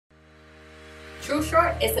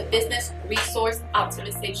TrueShore is a business resource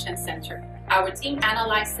optimization center. Our team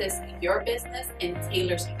analyzes your business and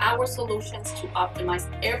tailors our solutions to optimize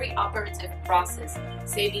every operative process,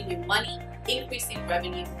 saving you money, increasing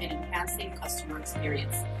revenue, and enhancing customer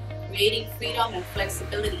experience, creating freedom and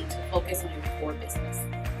flexibility to focus on your core business.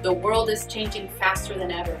 The world is changing faster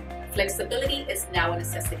than ever. Flexibility is now a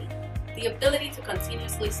necessity. The ability to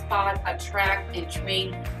continuously spot, attract, and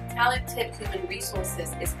train talented human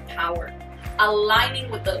resources is power.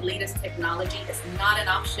 Aligning with the latest technology is not an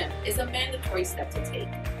option, it's a mandatory step to take.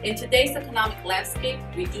 In today's economic landscape,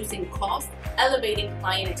 reducing costs, elevating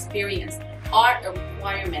client experience are a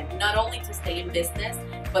requirement not only to stay in business,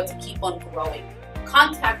 but to keep on growing.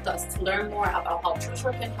 Contact us to learn more about how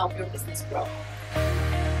TrueShore can help your business grow.